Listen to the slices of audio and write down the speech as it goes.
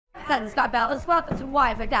cousin Scott Bellos. Welcome to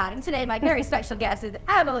Wine for That. And today my very special guest is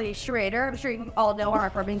Emily Schrader. I'm sure you all know her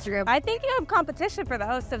from Instagram. I think you have competition for the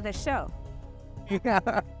host of this show.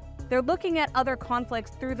 They're looking at other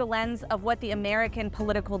conflicts through the lens of what the American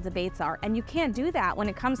political debates are. And you can't do that when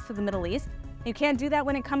it comes to the Middle East. You can't do that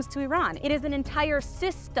when it comes to Iran. It is an entire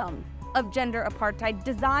system of gender apartheid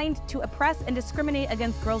designed to oppress and discriminate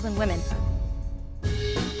against girls and women.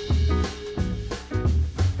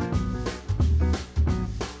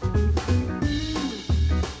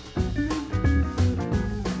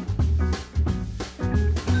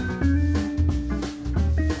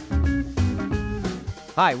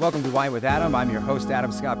 Hi, welcome to Wine with Adam. I'm your host,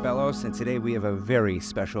 Adam Scott Bellos, and today we have a very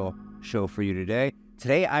special show for you today.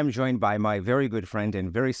 Today, I'm joined by my very good friend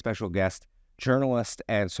and very special guest, journalist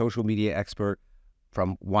and social media expert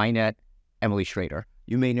from Ynet, Emily Schrader.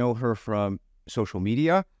 You may know her from social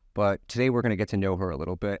media, but today we're going to get to know her a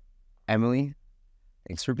little bit. Emily,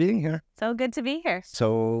 thanks for being here. So good to be here.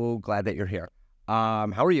 So glad that you're here.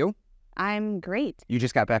 How are you? I'm great. You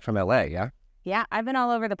just got back from LA, yeah? Yeah, I've been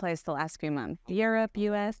all over the place the last few months. Europe,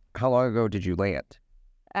 US. How long ago did you land?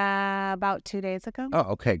 About 2 days ago.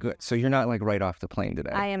 Oh, okay, good. So you're not like right off the plane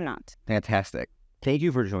today. I am not. Fantastic. Thank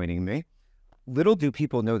you for joining me. Little do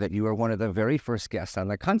people know that you are one of the very first guests on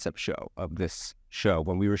the concept show of this show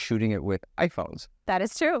when we were shooting it with iPhones. That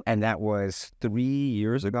is true. And that was 3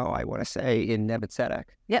 years ago, I want to say, in Nevis Tzedek.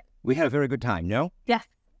 Yep. We had a very good time, no? Yes,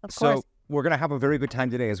 of course. So we're going to have a very good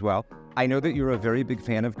time today as well. I know that you're a very big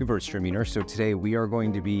fan of Gewürztraminer, so today we are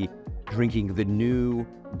going to be drinking the new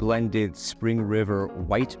blended Spring River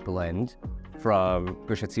White Blend from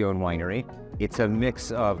Gush Etzion Winery. It's a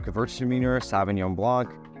mix of Gewürztraminer, Sauvignon Blanc,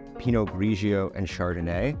 Pinot Grigio, and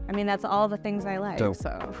Chardonnay. I mean, that's all the things I like,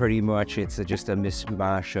 so. Pretty much it's just a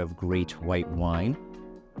mishmash of great white wine.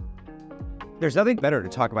 There's nothing better to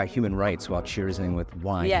talk about human rights while cheersing with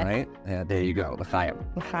wine, Yes. right? Yeah, there you go, l'chaim.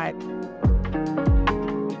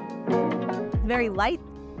 Very light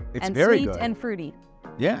It's and very sweet good. and fruity.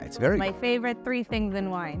 Yeah, it's very My good. favorite 3 things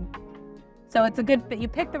in wine. So it's a good fit. You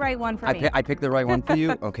picked the right one for me. I picked the right one for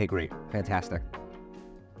you? Okay, great. Fantastic.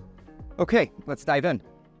 Okay, let's dive in.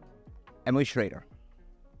 Emily Schrader,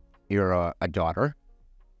 you're a daughter.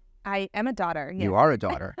 I am a daughter. Yeah. You are a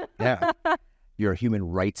daughter. Yeah. You're a human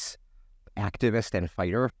rights activist and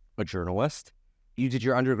fighter, a journalist. You did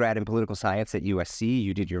your undergrad in political science at USC.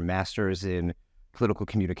 You did your master's in political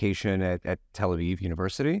communication at Tel Aviv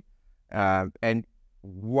University. And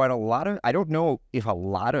what I don't know if a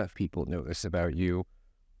lot of people know this about you,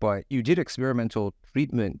 but you did experimental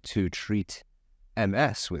treatment to treat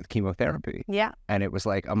MS with chemotherapy. Yeah. And it was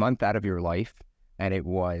like a month out of your life. And it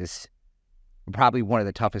was probably one of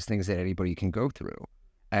the toughest things that anybody can go through.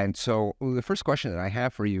 And so the first question that I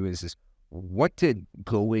have for you is what did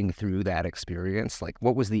going through that experience, like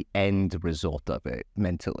what was the end result of it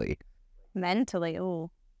mentally? Mentally, ooh.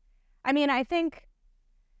 I mean, I think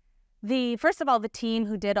first of all, the team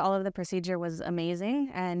who did all of the procedure was amazing.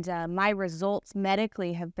 And my results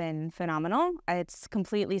medically have been phenomenal. It's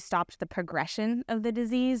completely stopped the progression of the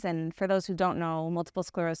disease. And for those who don't know, multiple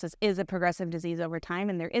sclerosis is a progressive disease over time,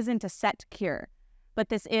 and there isn't a set cure. But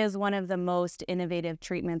this is one of the most innovative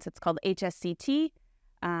treatments. It's called HSCT.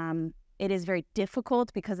 It is very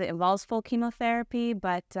difficult because it involves full chemotherapy,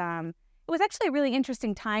 but it was actually a really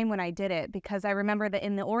interesting time when I did it, because I remember that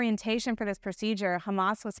in the orientation for this procedure,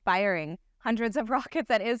 Hamas was firing hundreds of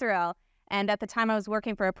rockets at Israel. And at the time I was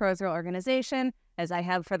working for a pro-Israel organization, as I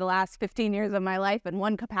have for the last 15 years of my life in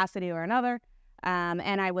one capacity or another.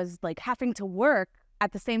 And I was like having to work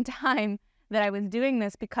at the same time that I was doing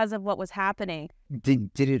this because of what was happening.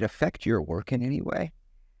 Did it affect your work in any way?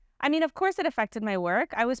 I mean, of course it affected my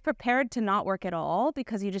work. I was prepared to not work at all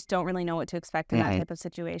because you just don't really know what to expect in that type of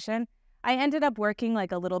situation. I ended up working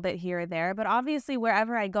like a little bit here or there, but obviously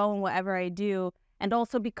wherever I go and whatever I do, and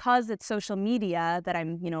also because it's social media that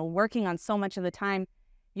I'm, working on so much of the time,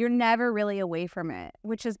 you're never really away from it,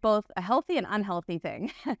 which is both a healthy and unhealthy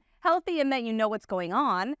thing. Healthy in that you know what's going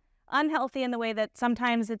on, unhealthy in the way that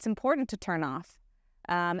sometimes it's important to turn off.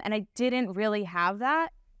 And I didn't really have that.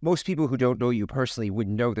 Most people who don't know you personally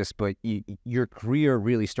wouldn't know this, but your career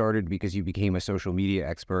really started because you became a social media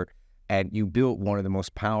expert and you built one of the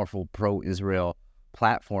most powerful pro-Israel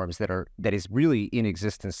platforms that is really in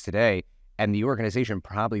existence today. And the organization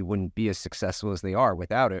probably wouldn't be as successful as they are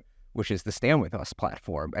without it, which is the Stand With Us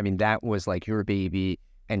platform. I mean, that was like your baby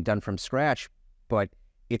and done from scratch, but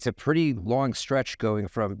it's a pretty long stretch going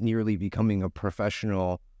from nearly becoming a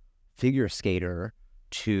professional figure skater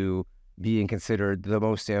to being considered the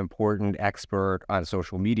most important expert on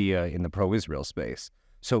social media in the pro-Israel space.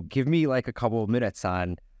 So give me like a couple of minutes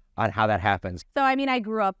on how that happens. So, I mean, I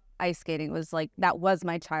grew up ice skating. It was like, that was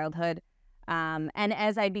my childhood. And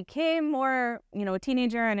as I became more, a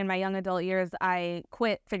teenager and in my young adult years, I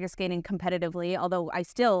quit figure skating competitively, although I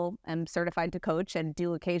still am certified to coach and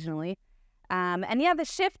do occasionally. And yeah, the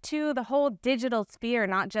shift to the whole digital sphere,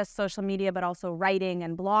 not just social media, but also writing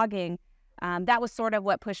and blogging, that was sort of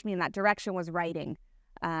what pushed me in that direction, was writing.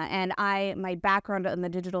 And my background on the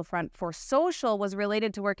digital front for social was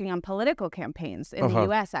related to working on political campaigns in the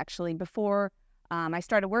U.S., actually, before I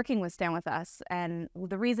started working with Stand With Us. And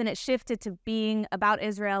the reason it shifted to being about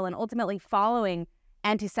Israel and ultimately following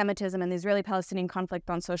anti-Semitism and the Israeli-Palestinian conflict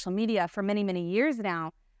on social media for many, many years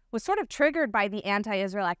now was sort of triggered by the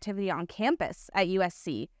anti-Israel activity on campus at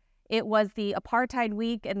USC. It was the apartheid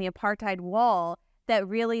week and the apartheid wall that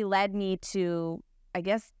really led me to, I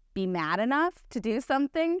guess, be mad enough to do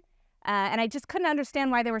something. And I just couldn't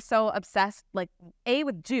understand why they were so obsessed, like, A,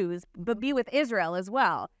 with Jews, but B, with Israel as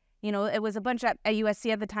well. It was a bunch at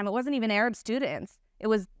USC at the time. It wasn't even Arab students. It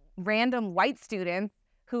was random white students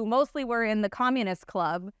who mostly were in the communist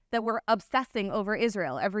club that were obsessing over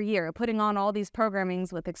Israel every year, putting on all these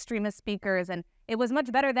programmings with extremist speakers. And it was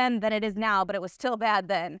much better then than it is now, but it was still bad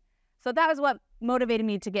then. So that was what motivated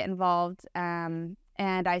me to get involved. And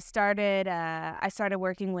I started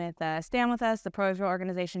working with Stand With Us, the pro-Israel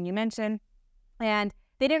organization you mentioned. And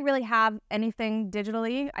they didn't really have anything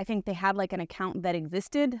digitally. I think they had like an account that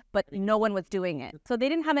existed, but no one was doing it. So they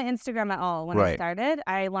didn't have an Instagram at all when I started.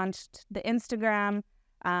 I launched the Instagram.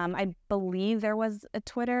 I believe there was a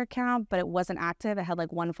Twitter account, but it wasn't active. It had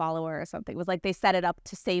like 1 follower or something. It was like they set it up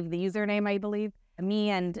to save the username, I believe.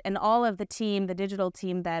 Me and all of the team, the digital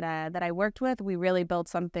team that I worked with, we really built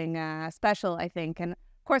something special, I think. And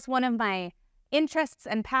of course, one of my interests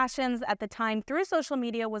and passions at the time through social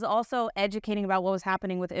media was also educating about what was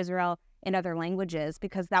happening with Israel in other languages,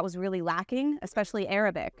 because that was really lacking, especially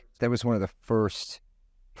Arabic. That was one of the first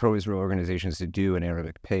pro-Israel organizations to do an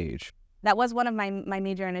Arabic page. That was one of my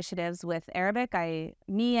major initiatives with Arabic.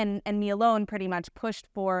 Me and me alone pretty much pushed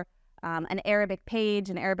for an Arabic page,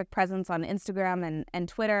 an Arabic presence on Instagram and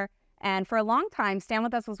Twitter. And for a long time, Stand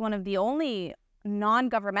With Us was one of the only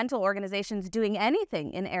non-governmental organizations doing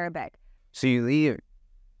anything in Arabic. So you leave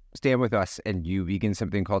Stand With Us and you begin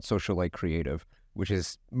something called Social Light Creative, which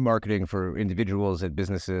is marketing for individuals and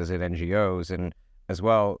businesses and NGOs. And as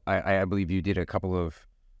well, I believe you did a couple of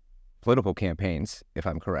political campaigns, if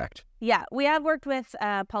I'm correct. Yeah, we have worked with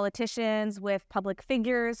politicians, with public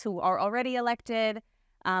figures who are already elected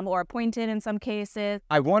or appointed in some cases.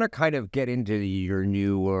 I want to kind of get into your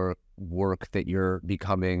newer work that you're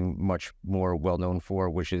becoming much more well-known for,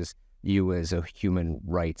 which is you as a human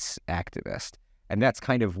rights activist. And that's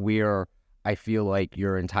kind of where I feel like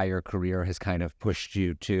your entire career has kind of pushed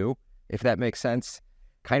you to, if that makes sense.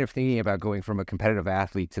 Kind of thinking about going from a competitive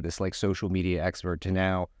athlete to this like social media expert to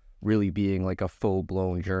now really being like a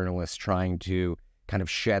full-blown journalist trying to kind of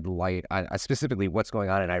shed light on specifically what's going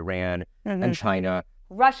on in Iran and China.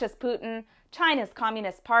 Russia's Putin, China's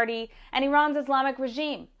Communist Party, and Iran's Islamic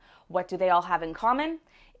regime. What do they all have in common?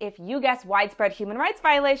 If you guess widespread human rights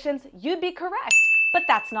violations, you'd be correct. But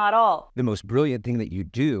that's not all. The most brilliant thing that you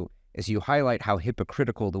do is you highlight how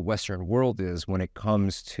hypocritical the Western world is when it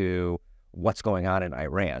comes to what's going on in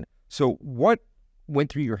Iran. So what went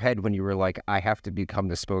through your head when you were like, I have to become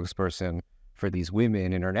the spokesperson for these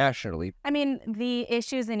women internationally? I mean, the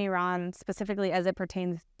issues in Iran, specifically as it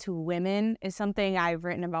pertains to women, is something I've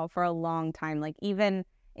written about for a long time. Like even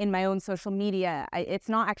in my own social media, it's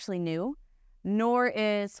not actually new, nor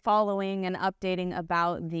is following and updating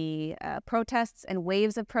about the protests and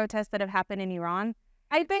waves of protests that have happened in Iran.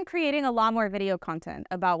 I've been creating a lot more video content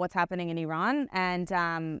about what's happening in Iran,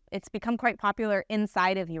 and it's become quite popular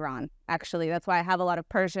inside of Iran, actually. That's why I have a lot of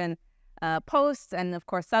Persian posts and, of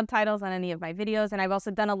course, subtitles on any of my videos. And I've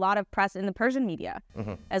also done a lot of press in the Persian media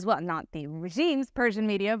as well. Not the regime's Persian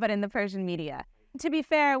media, but in the Persian media. To be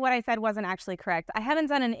fair, what I said wasn't actually correct. I haven't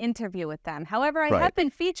done an interview with them. However, I have been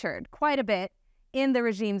featured quite a bit in the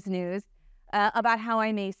regime's news about how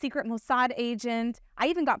I'm a secret Mossad agent. I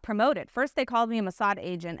even got promoted. First, they called me a Mossad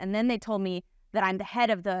agent, and then they told me that I'm the head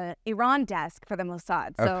of the Iran desk for the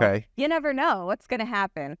Mossad. So you never know what's going to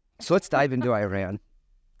happen. So let's dive into Iran.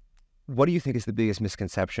 What do you think is the biggest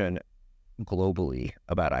misconception globally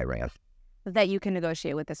about Iran? That you can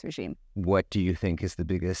negotiate with this regime. What do you think is the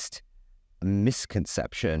biggest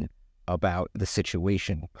misconception about the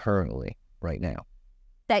situation currently, right now?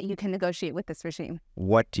 That you can negotiate with this regime.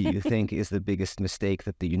 What do you think is the biggest mistake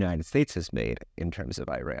that the United States has made in terms of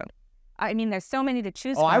Iran? I mean, there's so many to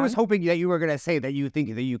choose from. I was hoping that you were going to say that you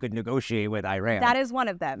think that you could negotiate with Iran. That is one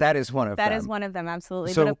of them. That is one of them. That is one of them,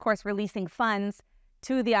 absolutely. So, but of course, releasing funds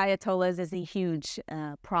to the Ayatollahs is a huge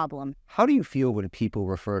problem. How do you feel when people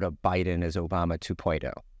refer to Biden as Obama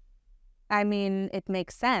 2.0? I mean, it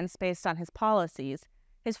makes sense based on his policies.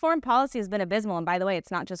 His foreign policy has been abysmal. And by the way,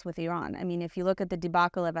 it's not just with Iran. I mean, if you look at the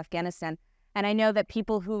debacle of Afghanistan, and I know that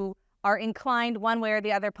people who are inclined one way or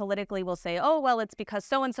the other politically will say, oh, well, it's because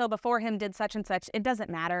so-and-so before him did such and such. It doesn't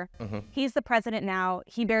matter. He's the president now.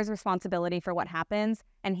 He bears responsibility for what happens.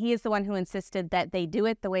 And he is the one who insisted that they do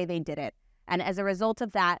it the way they did it. And as a result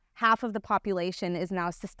of that, half of the population is now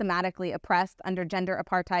systematically oppressed under gender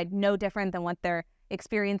apartheid, no different than what they're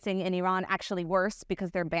experiencing in Iran, actually worse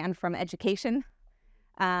because they're banned from education.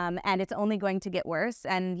 And it's only going to get worse.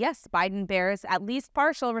 And yes, Biden bears at least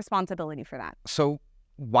partial responsibility for that. So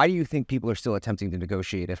why do you think people are still attempting to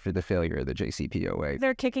negotiate after the failure of the JCPOA?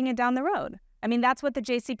 They're kicking it down the road. I mean, that's what the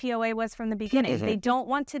JCPOA was from the beginning. They don't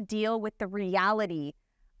want to deal with the reality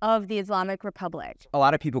of the Islamic Republic. A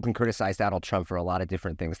lot of people can criticize Donald Trump for a lot of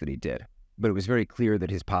different things that he did, but it was very clear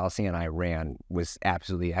that his policy on Iran was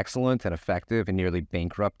absolutely excellent and effective and nearly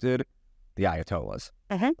bankrupted the Ayatollahs.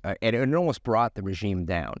 And it almost brought the regime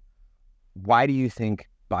down. Why do you think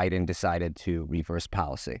Biden decided to reverse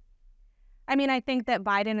policy? I mean, I think that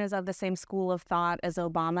Biden is of the same school of thought as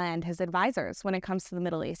Obama and his advisors when it comes to the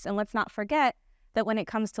Middle East. And let's not forget that when it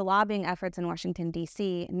comes to lobbying efforts in Washington,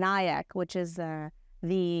 D.C., NIAC, which is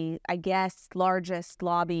the, I guess, largest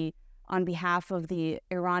lobby on behalf of the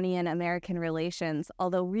Iranian-American relations,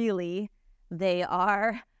 although really they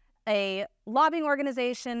are a lobbying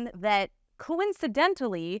organization that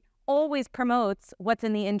coincidentally always promotes what's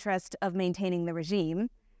in the interest of maintaining the regime.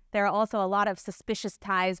 There are also a lot of suspicious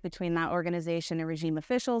ties between that organization and regime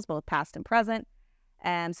officials, both past and present.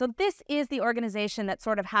 So this is the organization that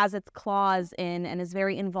sort of has its claws in and is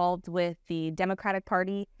very involved with the Democratic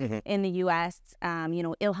Party in the U.S.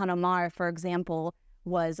 Ilhan Omar, for example,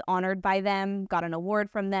 was honored by them, got an award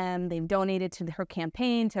from them. They've donated to her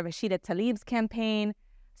campaign, to Rashida Tlaib's campaign.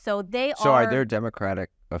 So are there Democratic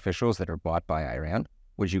officials that are bought by Iran?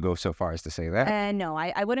 Would you go so far as to say that? No,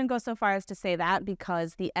 I wouldn't go so far as to say that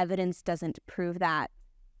because the evidence doesn't prove that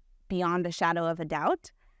beyond a shadow of a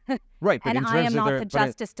doubt. Right, but and I am not the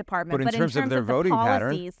Justice Department. But in terms of their voting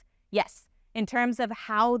policies, yes. In terms of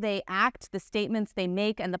how they act, the statements they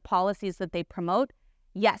make, and the policies that they promote,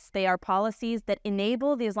 yes, they are policies that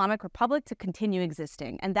enable the Islamic Republic to continue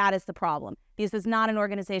existing. And that is the problem. This is not an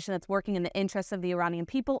organization that's working in the interests of the Iranian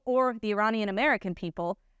people or the Iranian-American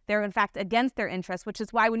people. They're, in fact, against their interests, which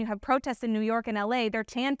is why when you have protests in New York and L.A., they're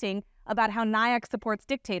chanting about how NIAC supports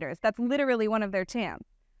dictators. That's literally one of their chants.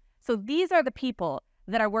 So these are the people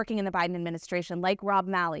that are working in the Biden administration, like Rob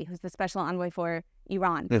Malley, who's the special envoy for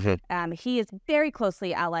Iran. He is very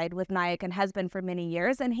closely allied with NIAC and has been for many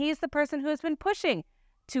years, and he's the person who has been pushing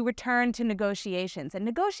to return to negotiations. And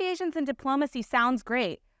negotiations and diplomacy sounds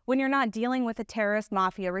great when you're not dealing with a terrorist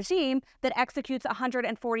mafia regime that executes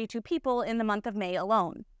 142 people in the month of May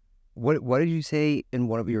alone. What did you say in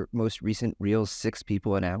one of your most recent reels, 6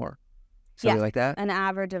 people an hour? Something like that? An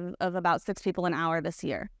average of about 6 people an hour this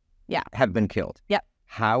year. Yeah. Have been killed. Yep.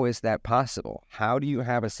 How is that possible? How do you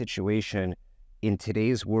have a situation in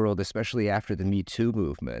today's world, especially after the Me Too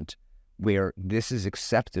movement, where this is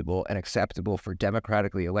acceptable and acceptable for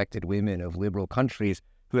democratically elected women of liberal countries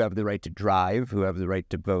who have the right to drive, who have the right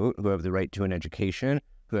to vote, who have the right to an education,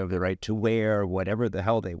 who have the right to wear whatever the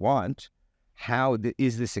hell they want? How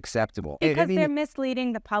is this acceptable? Because they're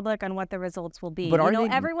misleading the public on what the results will be. But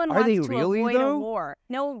everyone wants to really, avoid though? a war.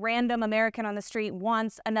 No random American on the street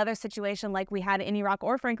wants another situation like we had in Iraq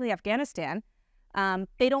or, frankly, Afghanistan.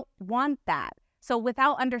 They don't want that. So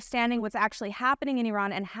without understanding what's actually happening in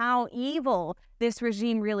Iran and how evil this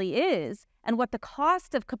regime really is and what the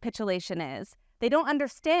cost of capitulation is, they don't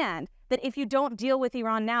understand that if you don't deal with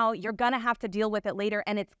Iran now, you're going to have to deal with it later,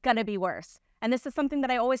 and it's going to be worse. And this is something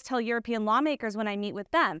that I always tell European lawmakers when I meet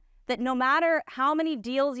with them, that no matter how many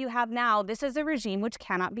deals you have now, this is a regime which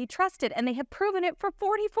cannot be trusted. And they have proven it for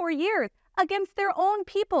 44 years against their own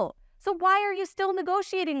people. So why are you still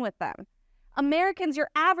negotiating with them? Americans, your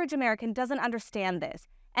average American, doesn't understand this.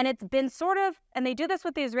 And it's been and they do this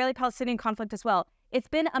with the Israeli-Palestinian conflict as well, it's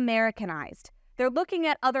been Americanized. They're looking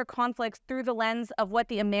at other conflicts through the lens of what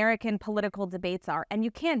the American political debates are. And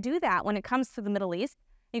you can't do that when it comes to the Middle East.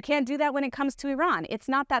 You can't do that when it comes to Iran. It's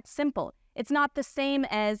not that simple. It's not the same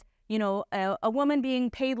as, a woman being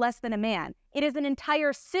paid less than a man. It is an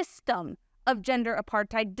entire system of gender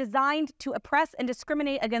apartheid designed to oppress and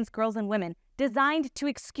discriminate against girls and women, designed to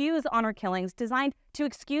excuse honor killings, designed to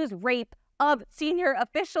excuse rape of senior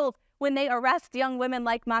officials when they arrest young women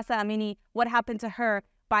like Mahsa Amini. What happened to her?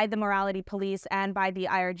 by the morality police and by the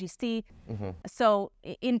IRGC. So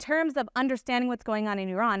in terms of understanding what's going on in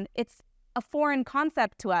Iran, it's a foreign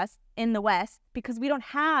concept to us in the West because we don't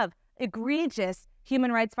have egregious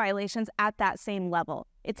human rights violations at that same level.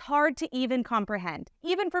 It's hard to even comprehend,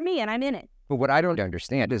 even for me, and I'm in it. But what I don't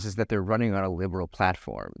understand is that they're running on a liberal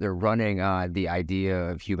platform. They're running on the idea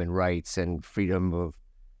of human rights and freedom of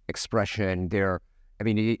expression.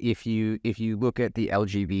 If you look at the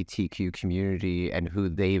LGBTQ community and who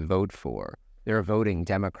they vote for, they're voting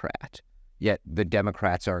Democrat. Yet the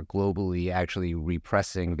Democrats are globally actually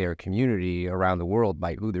repressing their community around the world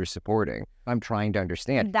by who they're supporting. I'm trying to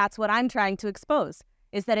understand. And that's what I'm trying to expose,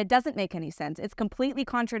 is that it doesn't make any sense. It's completely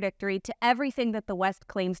contradictory to everything that the West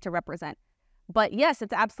claims to represent. But yes,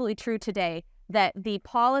 it's absolutely true today that the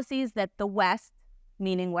policies that the West,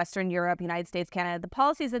 meaning Western Europe, United States, Canada, the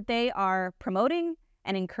policies that they are promoting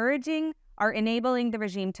and encouraging are enabling the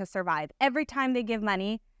regime to survive. Every time they give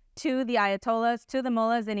money to the Ayatollahs, to the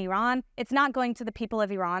mullahs in Iran, it's not going to the people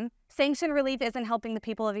of Iran. Sanction relief isn't helping the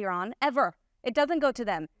people of Iran, ever. It doesn't go to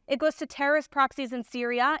them. It goes to terrorist proxies in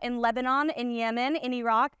Syria, in Lebanon, in Yemen, in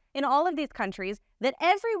Iraq, in all of these countries, that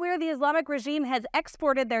everywhere the Islamic regime has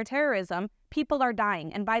exported their terrorism, people are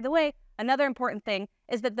dying. And by the way, another important thing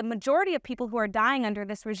is that the majority of people who are dying under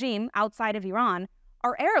this regime outside of Iran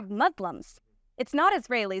are Arab Muslims. It's not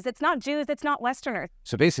Israelis, it's not Jews, it's not Westerners.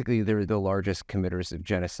 So basically, they're the largest committers of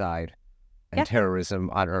genocide and terrorism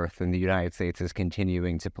on earth, and the United States is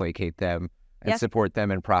continuing to placate them and support them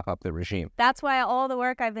and prop up the regime. That's why all the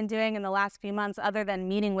work I've been doing in the last few months, other than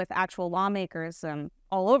meeting with actual lawmakers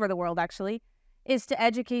all over the world, actually, is to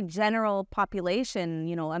educate general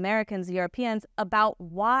population, Americans, Europeans, about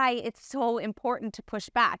why it's so important to push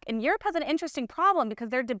back. And Europe has an interesting problem because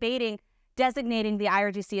they're debating designating the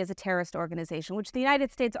IRGC as a terrorist organization, which the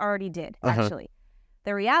United States already did, actually.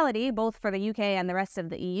 The reality, both for the UK and the rest of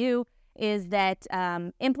the EU, is that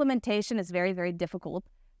implementation is very, very difficult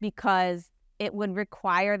because it would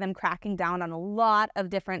require them cracking down on a lot of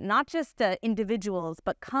different, not just individuals,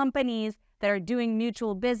 but companies that are doing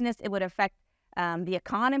mutual business. It would affect the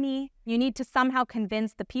economy. You need to somehow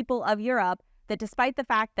convince the people of Europe that despite the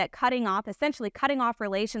fact that essentially cutting off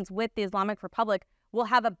relations with the Islamic Republic will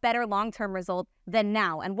have a better long-term result than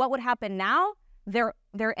now. And what would happen now? Their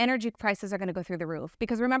energy prices are going to go through the roof.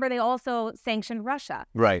 Because remember, they also sanctioned Russia.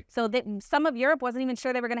 Right. So some of Europe wasn't even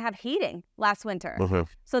sure they were going to have heating last winter.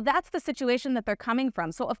 So that's the situation that they're coming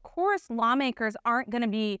from. So of course, lawmakers aren't going to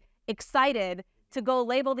be excited to go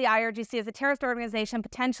label the IRGC as a terrorist organization,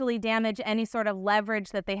 potentially damage any sort of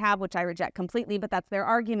leverage that they have, which I reject completely, but that's their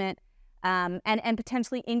argument, and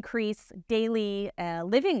potentially increase daily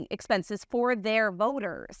living expenses for their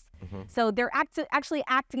voters. So they're actually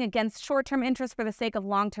acting against short-term interests for the sake of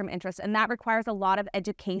long-term interests, and that requires a lot of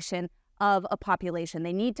education of a population.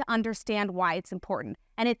 They need to understand why it's important.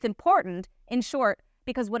 And it's important, in short,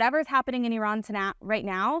 because whatever is happening in Iran right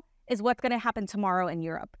now is what's going to happen tomorrow in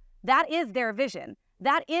Europe. That is their vision.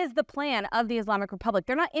 That is the plan of the Islamic Republic.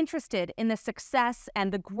 They're not interested in the success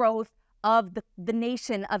and the growth of the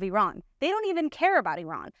nation of Iran. They don't even care about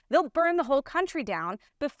Iran. They'll burn the whole country down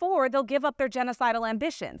before they'll give up their genocidal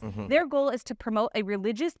ambitions. Their goal is to promote a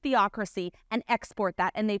religious theocracy and export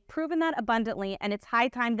that, and they've proven that abundantly, and it's high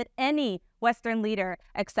time that any Western leader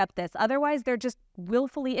accept this. Otherwise, they're just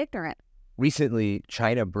willfully ignorant. Recently,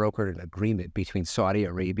 China brokered an agreement between Saudi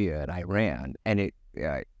Arabia and Iran, and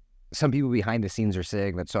some people behind the scenes are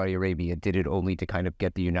saying that Saudi Arabia did it only to kind of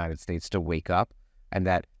get the United States to wake up, and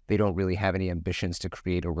that they don't really have any ambitions to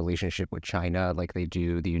create a relationship with China like they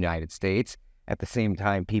do the United States. At the same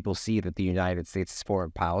time, people see that the United States'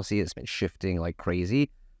 foreign policy has been shifting like crazy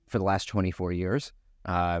for the last 24 years,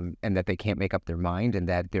 and that they can't make up their mind, and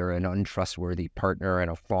that they're an untrustworthy partner and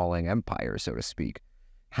a falling empire, so to speak.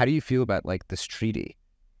 How do you feel about this treaty?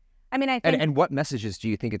 I mean, I think... And what messages do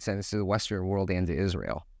you think it sends to the Western world and to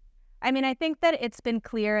Israel? I mean, I think that it's been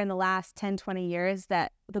clear in the last 10, 20 years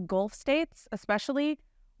that the Gulf states, especially,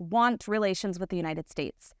 want relations with the United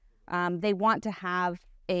States. They want to have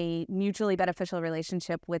a mutually beneficial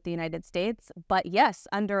relationship with the United States. But yes,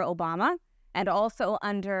 under Obama and also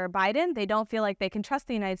under Biden, they don't feel like they can trust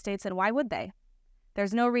the United States. And why would they?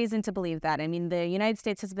 There's no reason to believe that. I mean, the United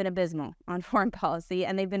States has been abysmal on foreign policy,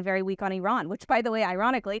 and they've been very weak on Iran, which, by the way,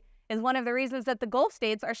 ironically, is one of the reasons that the Gulf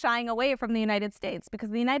states are shying away from the United States, because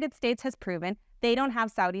the United States has proven they don't have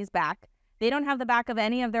Saudi's back. They don't have the back of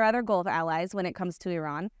any of their other Gulf allies when it comes to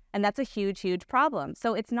Iran, and that's a huge, huge problem.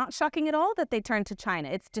 So it's not shocking at all that they turn to China.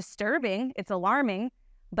 It's disturbing, it's alarming,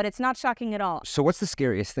 but it's not shocking at all. So what's the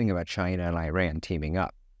scariest thing about China and Iran teaming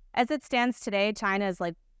up? As it stands today, China is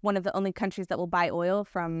one of the only countries that will buy oil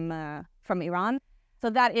from Iran. So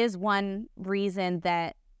that is one reason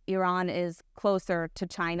that Iran is closer to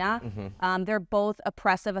China. They're both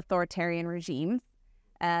oppressive authoritarian regimes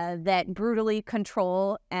that brutally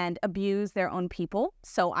control and abuse their own people.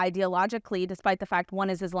 So ideologically, despite the fact one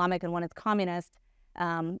is Islamic and one is communist,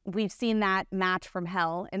 we've seen that match from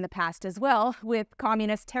hell in the past as well with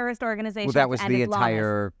communist terrorist organizations. Well, that was and the Islamists.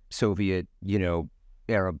 entire Soviet,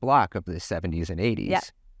 Arab bloc of the 70s and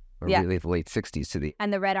 80s, or really the late 60s to the...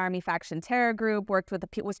 And the Red Army faction terror group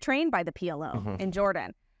was trained by the PLO in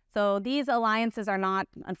Jordan. So these alliances are not,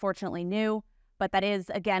 unfortunately, new, but that is,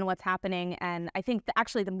 again, what's happening. And I think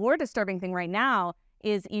actually the more disturbing thing right now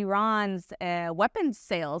is Iran's weapons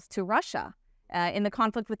sales to Russia in the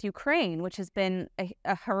conflict with Ukraine, which has been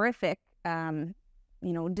a horrific,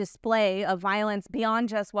 display of violence beyond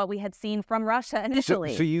just what we had seen from Russia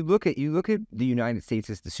initially. So you look at the United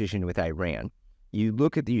States' decision with Iran. You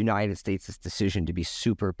look at the United States' decision to be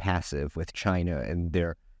super passive with China and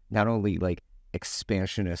their not only like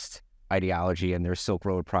expansionist ideology and their Silk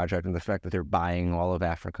Road project and the fact that they're buying all of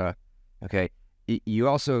Africa. Okay, you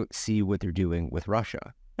also see what they're doing with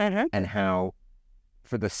Russia and how,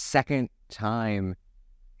 for the second time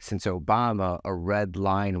since Obama, a red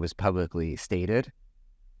line was publicly stated,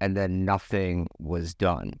 and then nothing was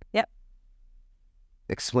done. Yep.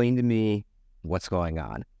 Explain to me what's going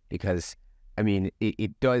on, because I mean,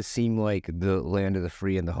 it does seem like the land of the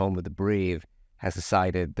free and the home of the brave has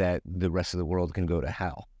decided that the rest of the world can go to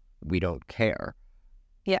hell. We don't care.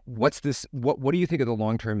 Yeah. What do you think of the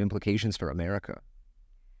long-term implications for America?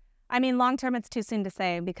 I mean, long-term, it's too soon to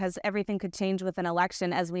say because everything could change with an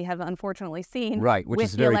election, as we have unfortunately seen which with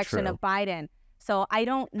is the very election true. of Biden. So I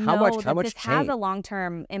don't know how much this has change? a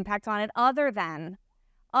long-term impact on it other than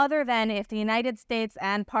if the United States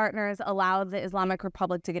and partners allow the Islamic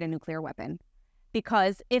Republic to get a nuclear weapon.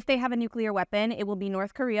 Because if they have a nuclear weapon, it will be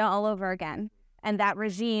North Korea all over again. And that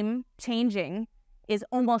regime changing is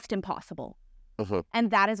almost impossible. And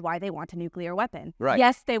that is why they want a nuclear weapon. Right.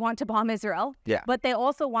 Yes, they want to bomb Israel, Yeah. but they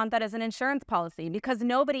also want that as an insurance policy because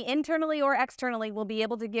nobody internally or externally will be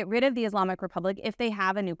able to get rid of the Islamic Republic if they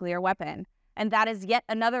have a nuclear weapon. And that is yet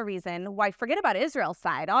another reason why, forget about Israel's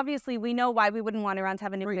side. Obviously, we know why we wouldn't want Iran to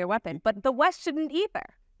have a nuclear weapon, but the West shouldn't either.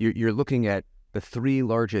 You're looking at the three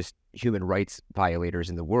largest human rights violators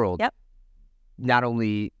in the world. Yep. Not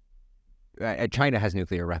only China has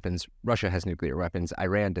nuclear weapons, Russia has nuclear weapons,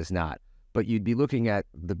 Iran does not. But you'd be looking at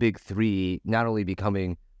the big three not only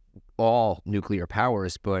becoming all nuclear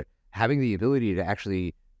powers, but having the ability to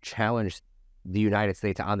actually challenge the United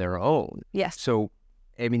States on their own. Yes. So,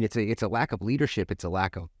 I mean, it's a lack of leadership. It's a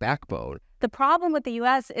lack of backbone. The problem with the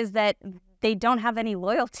U.S. is that they don't have any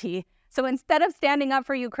loyalty. So instead of standing up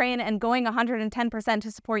for Ukraine and going 110% to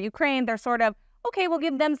support Ukraine, they're sort of, okay, we'll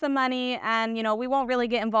give them some money and, we won't really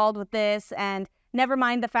get involved with this. And never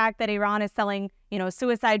mind the fact that Iran is selling,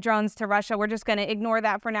 suicide drones to Russia. We're just going to ignore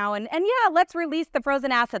that for now. And yeah, let's release the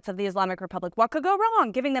frozen assets of the Islamic Republic. What could go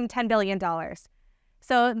wrong? Giving them $10 billion.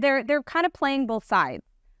 So they're kind of playing both sides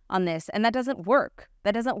on this. And that doesn't work.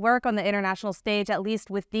 That doesn't work on the international stage, at least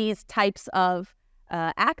with these types of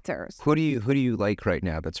actors. Who do you like right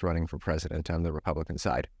now that's running for president on the Republican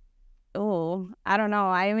side? Oh, I don't know.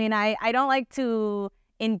 I mean, I don't like to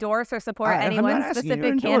endorse or support any one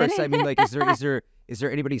specific candidate. I mean, like, is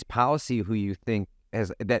there anybody's policy who you think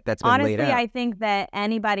that's been laid out? Honestly, I think that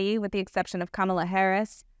anybody, with the exception of Kamala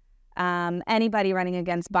Harris, anybody running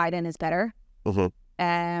against Biden is better.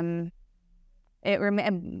 On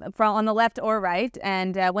the left or right.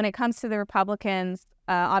 And when it comes to the Republicans,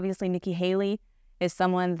 obviously Nikki Haley is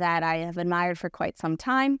someone that I have admired for quite some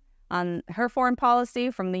time on her foreign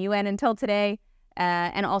policy from the UN until today.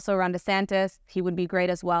 And also Ron DeSantis, he would be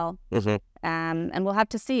great as well. And we'll have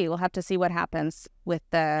to see. We'll have to see what happens with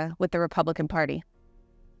the Republican Party.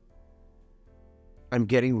 I'm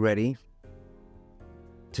getting ready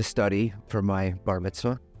to study for my bar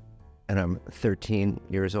mitzvah, and I'm 13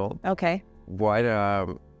 years old. Okay. What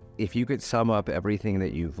if you could sum up everything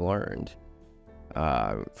that you've learned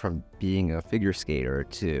from being a figure skater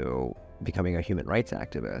to becoming a human rights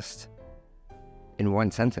activist in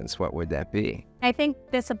one sentence, what would that be? I think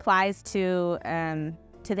this applies to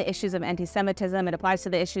the issues of anti-Semitism. It applies to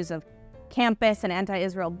the issues of campus and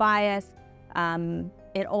anti-Israel bias.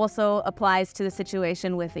 It also applies to the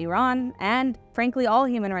situation with Iran and, frankly, all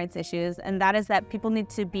human rights issues. And that is that people need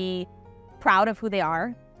to be proud of who they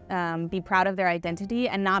are, be proud of their identity,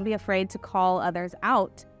 and not be afraid to call others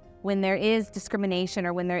out when there is discrimination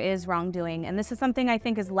or when there is wrongdoing. And this is something I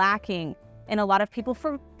think is lacking in a lot of people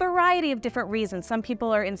for a variety of different reasons. Some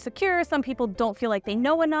people are insecure. Some people don't feel like they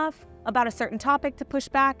know enough about a certain topic to push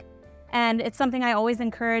back. And it's something I always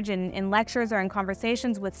encourage in lectures or in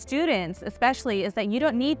conversations with students, especially, is that you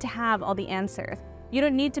don't need to have all the answers. You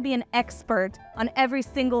don't need to be an expert on every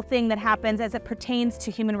single thing that happens as it pertains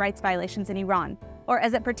to human rights violations in Iran, or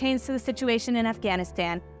as it pertains to the situation in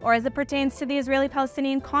Afghanistan, or as it pertains to the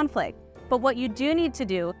Israeli-Palestinian conflict. But what you do need to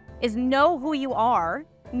do is know who you are,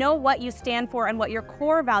 know what you stand for and what your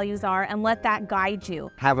core values are, and let that guide you.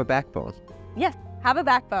 Have a backbone. Yes, have a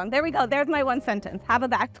backbone. There we go. There's my one sentence. Have a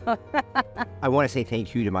backbone. I want to say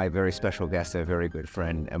thank you to my very special guest, a very good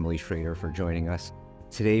friend, Emily Schrader, for joining us.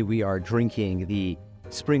 Today we are drinking the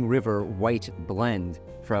Spring River White Blend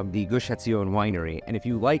from the Gush Etzion Winery. And if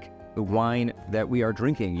you like the wine that we are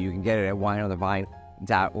drinking, you can get it at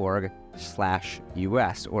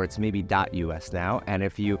wineonthevine.org/US, or it's maybe .US now. And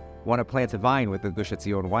if you want to plant a vine with the Gush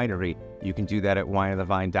Etzion Winery, you can do that at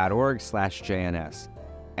wineonthevine.org/JNS.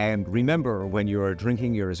 And remember, when you're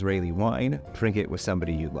drinking your Israeli wine, drink it with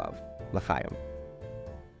somebody you love. L'chaim.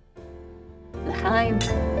 L'chaim.